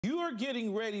you're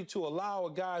getting ready to allow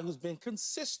a guy who's been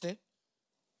consistent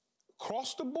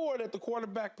across the board at the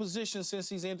quarterback position since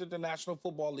he's entered the National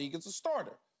Football League as a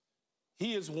starter.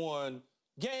 He has won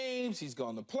games, he's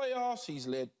gone to playoffs, he's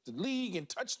led the league in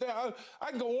touchdowns. I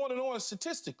can go on and on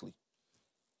statistically.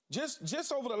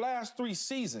 Just over the last 3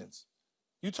 seasons,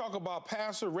 you talk about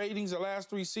passer ratings the last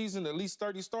 3 seasons, at least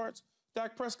 30 starts,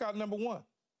 Dak Prescott #1,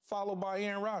 followed by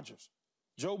Aaron Rodgers,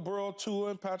 Joe Burrow,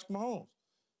 Tua, and Patrick Mahomes.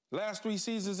 Last 3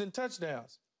 seasons in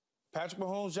touchdowns, Patrick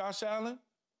Mahomes, Josh Allen,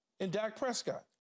 and Dak Prescott.